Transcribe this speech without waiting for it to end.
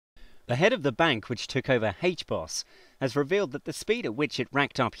The head of the bank, which took over HBOS, has revealed that the speed at which it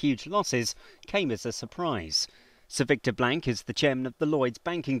racked up huge losses came as a surprise. Sir Victor Blank is the chairman of the Lloyds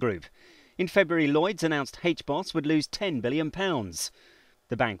banking group. In February, Lloyds announced HBOS would lose £10 billion.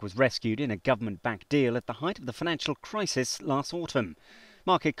 The bank was rescued in a government-backed deal at the height of the financial crisis last autumn.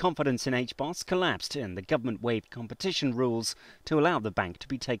 Market confidence in HBOS collapsed and the government waived competition rules to allow the bank to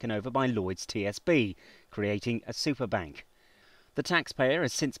be taken over by Lloyds TSB, creating a superbank. The taxpayer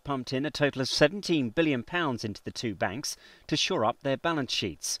has since pumped in a total of £17 billion into the two banks to shore up their balance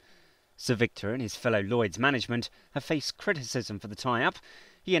sheets. Sir Victor and his fellow Lloyds management have faced criticism for the tie-up.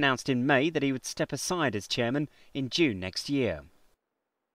 He announced in May that he would step aside as chairman in June next year.